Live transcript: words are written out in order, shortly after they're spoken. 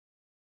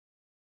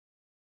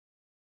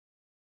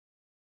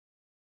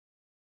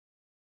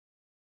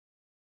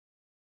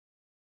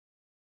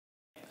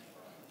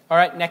All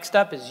right, next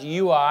up is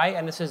YouEye,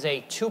 and this is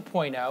a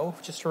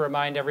 2.0. Just to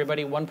remind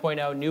everybody,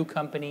 1.0, new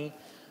company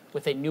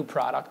with a new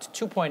product.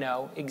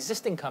 2.0,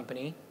 existing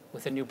company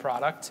with a new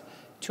product.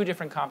 Two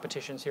different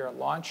competitions here at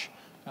launch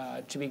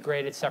to be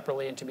graded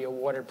separately and to be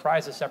awarded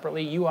prizes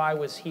separately. YouEye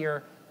was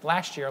here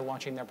last year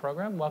launching their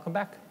program. Welcome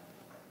back.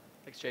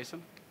 Thanks,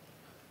 Jason.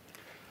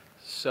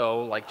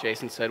 So, like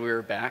Jason said, we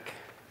were back,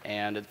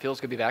 and it feels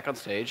good to be back on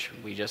stage.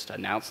 We just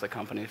announced the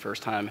company the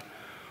first time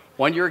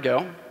 1 year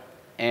ago,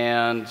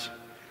 and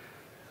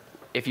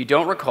if you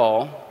don't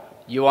recall,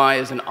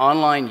 YouEye is an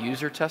online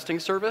user testing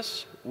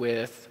service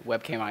with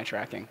webcam eye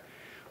tracking.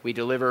 We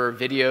deliver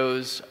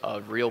videos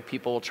of real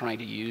people trying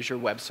to use your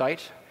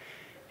website,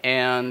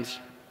 and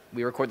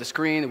we record the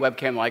screen, the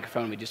webcam,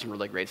 microphone. We do some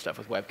really great stuff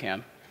with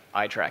webcam.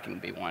 Eye tracking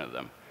would be one of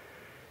them.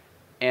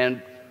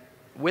 And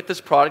with this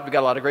product, we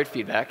got a lot of great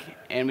feedback,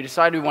 and we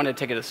decided we wanted to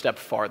take it a step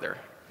farther.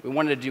 We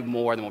wanted to do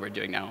more than what we're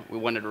doing now. We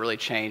wanted to really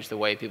change the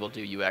way people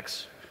do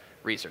UX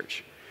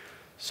research.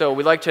 So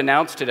we'd like to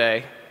announce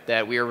today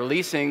that we are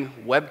releasing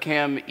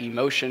webcam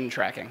emotion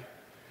tracking.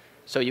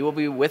 So you will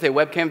be, with a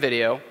webcam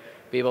video,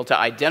 be able to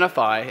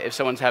identify if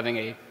someone's having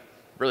a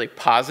really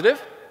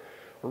positive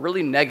or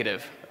really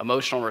negative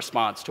emotional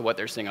response to what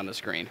they're seeing on the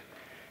screen.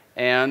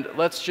 And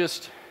let's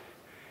just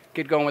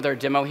get going with our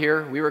demo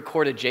here. We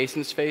recorded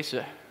Jason's face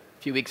a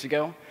few weeks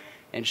ago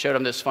and showed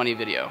him this funny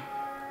video.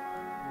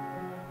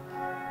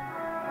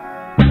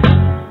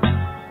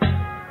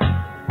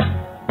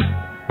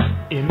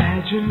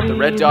 The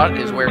red dot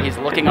is where he's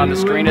looking on the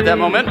screen at that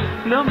moment.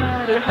 No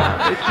matter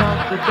how they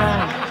toss the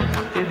dice,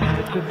 it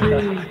had to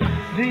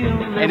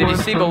be. And if you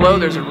see below,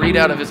 there's a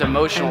readout of his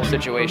emotional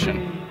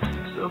situation.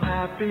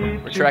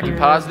 We're tracking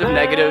positive,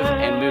 negative,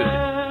 and mood.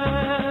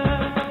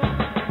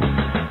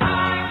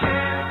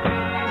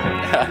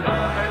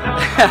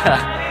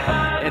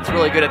 It's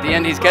really good. At the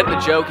end, he's getting the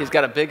joke. He's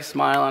got a big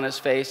smile on his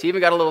face. He even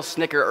got a little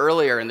snicker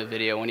earlier in the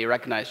video when he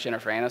recognized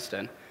Jennifer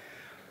Aniston.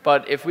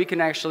 But if we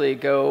can actually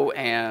go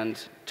and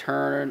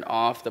turn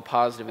off the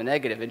positive and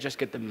negative and just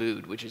get the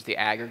mood, which is the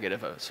aggregate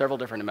of several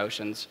different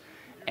emotions,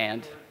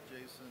 and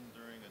Jason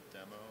during a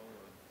demo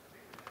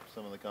of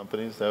some of the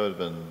companies, that would have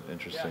been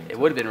interesting. It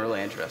would have been really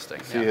interesting.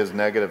 See his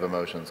negative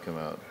emotions come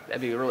out. That'd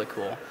be really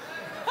cool.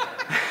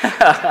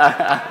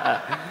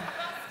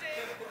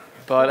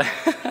 But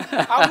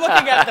I'm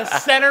looking at the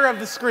center of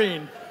the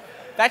screen.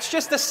 That's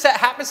just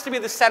happens to be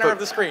the center of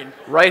the screen.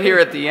 Right here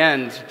at the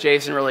end,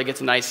 Jason really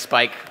gets a nice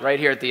spike right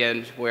here at the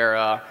end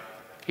where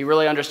he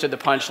really understood the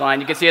punchline.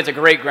 You can see he has a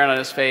great grin on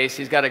his face.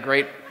 He's got a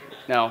great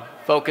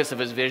focus of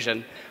his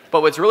vision.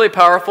 But what's really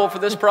powerful for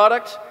this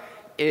product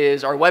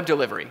is our web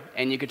delivery.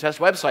 And you can test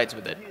websites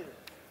with it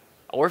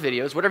or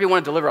videos, whatever you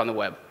want to deliver on the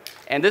web.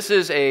 And this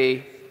is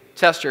a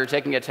tester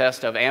taking a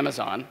test of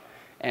Amazon.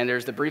 And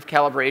there's the brief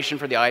calibration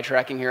for the eye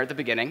tracking here at the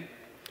beginning.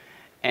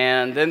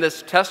 And then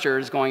this tester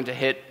is going to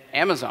hit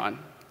Amazon.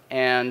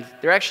 And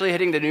they're actually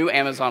hitting the new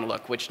Amazon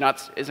look, which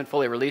isn't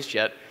fully released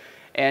yet.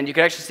 And you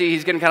can actually see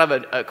he's getting kind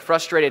of a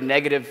frustrated,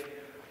 negative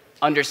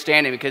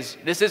understanding because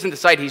this isn't the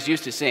site he's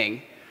used to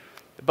seeing.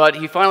 But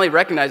he finally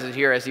recognizes it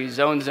here as he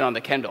zones in on the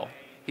Kindle.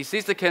 He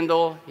sees the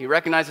Kindle, he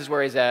recognizes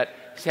where he's at,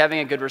 he's having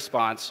a good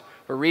response.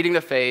 We're reading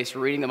the face,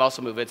 we're reading the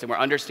muscle movements, and we're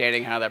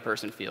understanding how that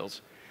person feels.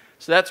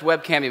 So that's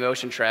webcam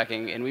emotion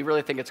tracking, and we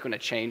really think it's going to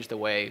change the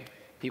way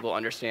people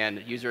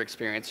understand user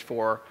experience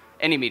for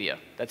any media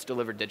that's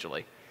delivered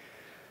digitally.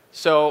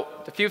 So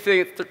a few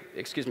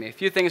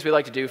things we'd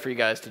like to do for you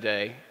guys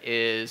today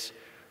is,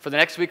 for the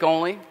next week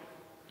only,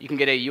 you can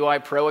get a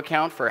YouEye Pro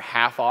account for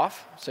half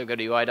off, so go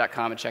to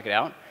YouEye.com and check it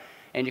out.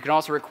 And you can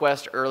also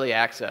request early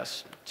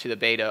access to the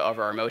beta of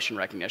our emotion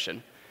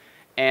recognition.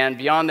 And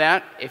beyond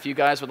that, if you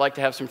guys would like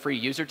to have some free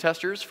user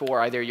testers for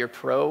either your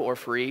Pro or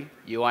free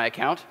YouEye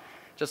account,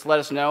 just let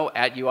us know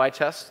at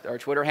YouEyeTest, our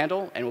Twitter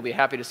handle, and we'll be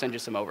happy to send you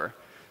some over.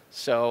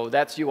 So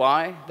that's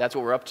YouEye. That's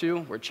what we're up to.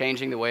 We're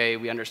changing the way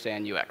we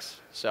understand UX.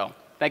 So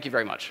thank you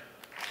very much.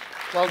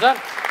 Well done.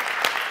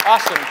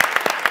 Awesome.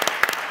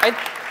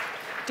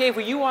 Dave,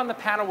 were you on the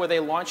panel where they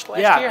launched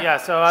last year? Yeah.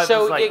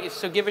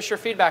 So give us your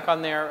feedback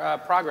on their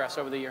progress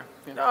over the year.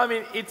 Yeah. No, I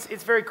mean,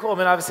 it's very cool. I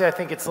mean, obviously, I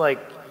think it's like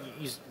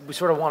we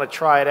sort of want to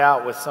try it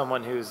out with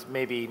someone who's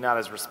maybe not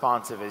as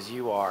responsive as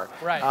you are,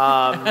 right?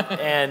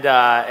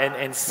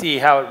 And see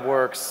how it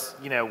works,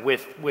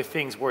 with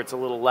things where it's a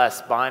little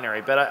less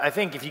binary. But I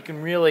think if you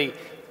can really,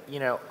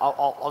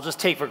 I'll just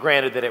take for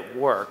granted that it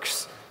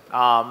works.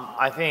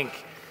 I think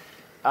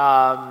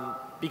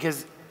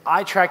because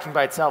eye tracking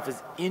by itself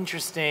is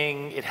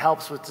interesting. It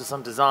helps with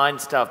some design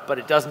stuff, but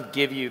it doesn't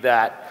give you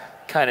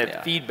that kind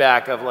of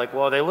feedback of like,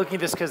 well, are they looking at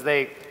this because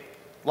they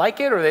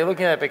like it, or are they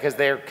looking at it because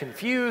they're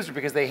confused or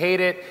because they hate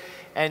it?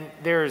 And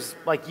there's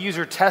like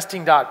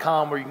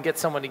usertesting.com where you can get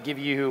someone to give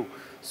you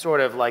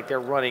sort of like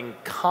they're running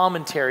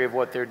commentary of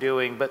what they're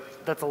doing,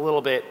 but that's a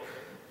little bit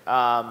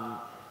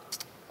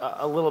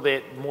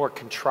more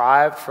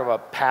contrived from a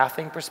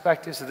pathing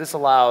perspective. So this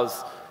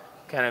allows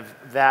kind of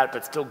that,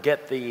 but still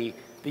get the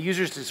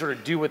users to sort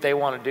of do what they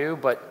want to do,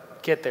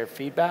 but get their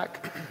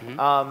feedback.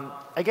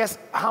 I guess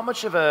how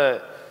much of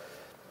a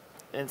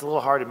and it's a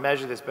little hard to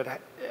measure this, but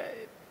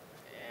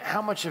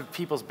how much of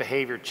people's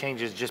behavior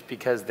changes just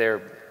because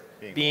they're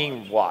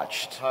being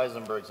watched?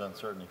 Heisenberg's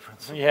uncertainty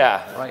principle.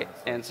 Yeah. Right.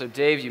 And so,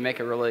 Dave, you make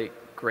a really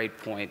great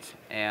point.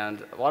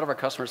 And a lot of our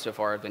customers so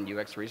far have been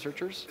UX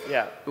researchers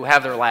who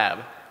have their lab.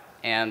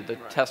 And the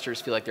testers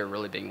feel like they're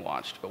really being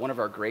watched. But one of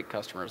our great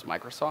customers,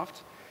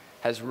 Microsoft,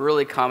 has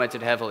really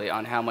commented heavily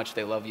on how much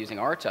they love using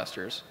our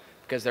testers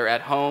because they're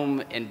at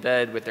home in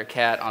bed with their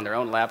cat on their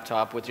own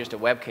laptop with just a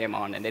webcam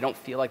on, and they don't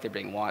feel like they're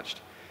being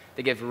watched.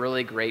 They give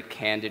really great,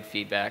 candid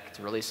feedback. It's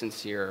really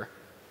sincere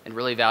and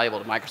really valuable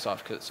to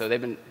Microsoft. So they've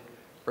been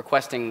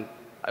requesting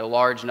a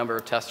large number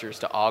of testers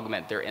to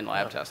augment their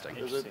in-lab testing.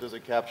 Does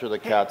it capture the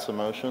cat's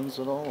emotions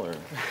at all? Or?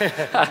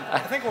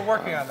 I think we're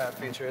working on that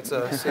feature. It's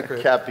a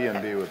secret. Cat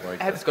B&B would like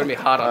that. It's going to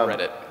be hot on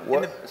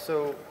Reddit.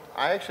 So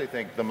I actually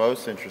think the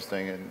most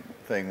interesting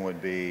thing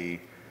would be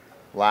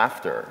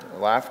laughter.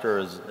 Laughter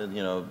is,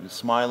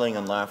 smiling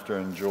and laughter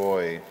and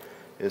joy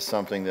is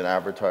something that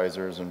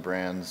advertisers and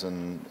brands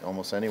and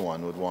almost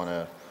anyone would want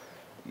to,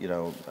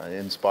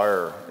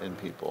 inspire in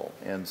people.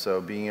 And so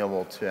being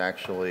able to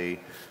actually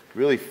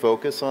really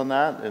focus on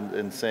that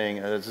and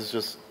saying, this is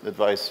just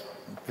advice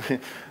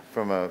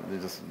from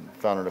just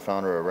founder to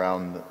founder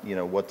around,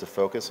 what to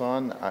focus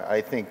on.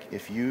 I think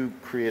if you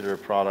created a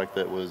product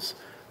that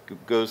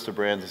goes to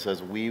brands and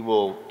says, we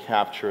will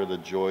capture the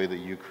joy that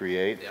you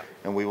create,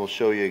 and we will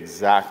show you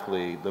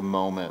exactly the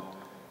moment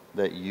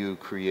that you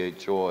create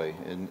joy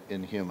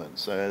in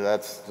humans.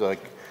 That's like,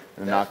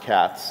 not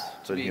cats,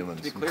 but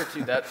humans. To be clear,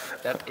 too,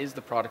 that is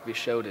the product we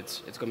showed.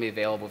 It's going to be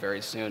available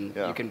very soon.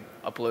 Yeah. You can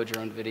upload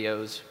your own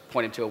videos,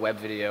 point it to a web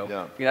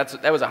video. Yeah.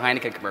 That was a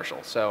Heineken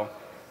commercial, so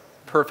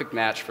perfect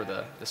match for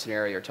the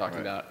scenario you're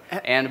talking about.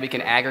 And we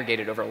can aggregate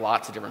it over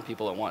lots of different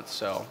people at once,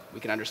 so we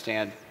can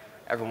understand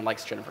everyone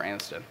likes Jennifer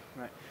Aniston.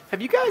 Right.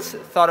 Have you guys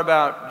thought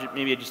about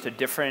maybe just a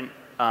different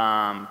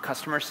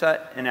customer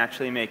set and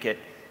actually make it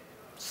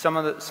some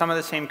of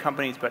the same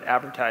companies but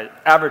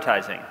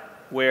advertising,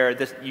 where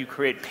you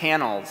create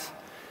panels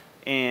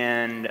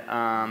and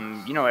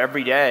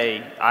every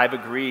day I've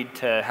agreed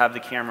to have the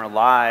camera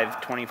live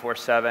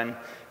 24/7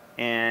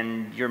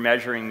 and you're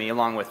measuring me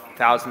along with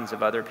thousands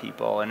of other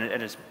people and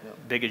as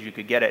big as you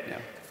could get it. Yeah.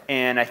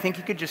 And I think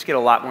you could just get a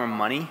lot more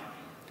money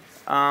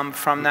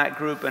from that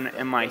group,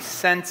 and my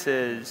sense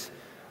is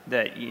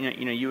that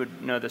you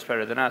would know this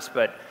better than us,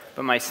 but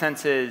my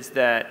sense is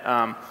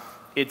that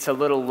it's a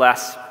little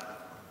less.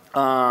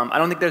 I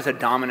don't think there's a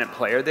dominant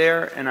player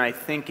there, and I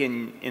think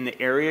in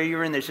the area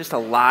you're in, there's just a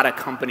lot of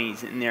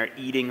companies in there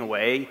eating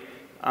away,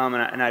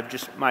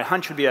 and my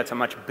hunch would be that's a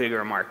much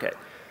bigger market.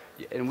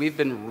 And we've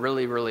been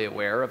really, really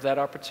aware of that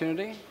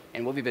opportunity.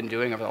 And what we've been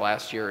doing over the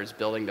last year is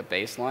building the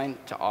baseline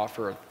to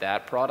offer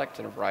that product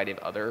and a variety of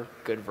other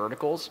good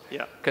verticals.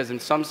 Yeah. Because in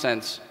some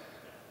sense,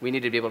 we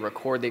need to be able to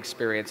record the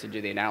experience and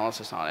do the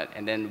analysis on it,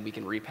 and then we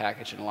can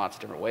repackage it in lots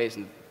of different ways.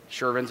 And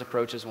Shervin's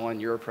approach is one,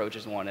 your approach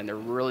is one, and they're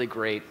really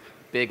great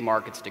big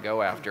markets to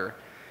go after.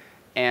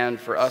 And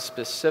for us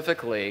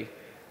specifically,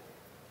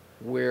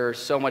 we're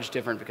so much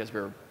different because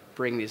we're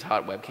bringing these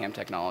hot webcam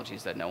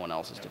technologies that no one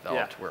else has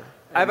developed. Yeah.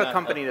 I have a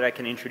company that I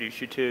can introduce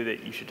you to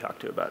that you should talk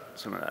to about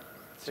some of that.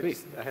 Sweet.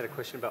 I had a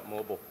question about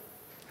mobile.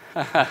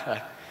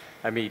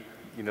 I mean,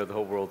 the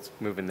whole world's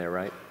moving there,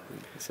 right?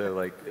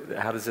 So,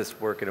 how does this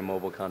work in a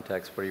mobile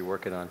context? What are you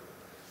working on?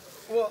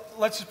 Well,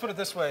 let's just put it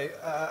this way.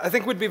 I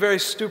think we'd be very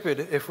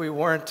stupid if we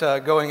weren't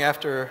going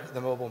after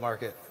the mobile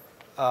market.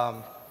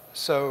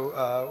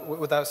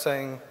 Without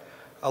saying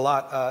a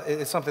lot,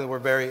 it's something that we're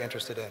very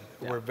interested in.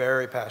 Yeah. We're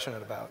very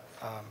passionate about.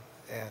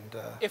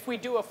 If we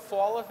do a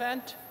fall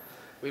event,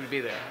 we would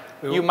be there.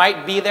 You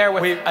might be there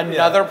with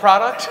another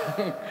product?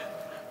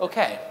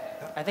 Okay.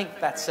 I think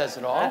that says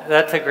it all.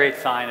 That's a great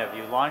sign of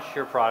you launched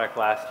your product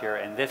last year,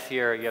 and this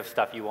year you have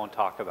stuff you won't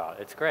talk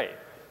about. It's great.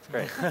 It's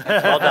great.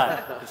 Well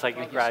done. It's like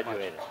you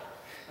graduated.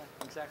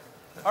 Exactly.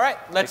 All right,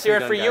 let's hear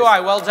it for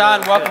YouEye. Well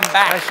done. Welcome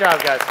back. Nice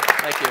job, guys.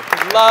 Thank you.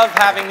 Love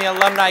having the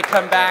alumni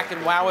come back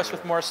and wow us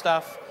with more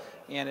stuff.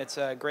 And it's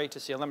great to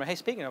see alumni. Hey,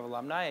 speaking of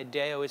alumni,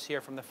 Adeo is here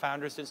from the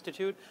Founders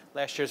Institute,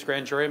 last year's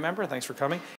grand jury member. Thanks for coming.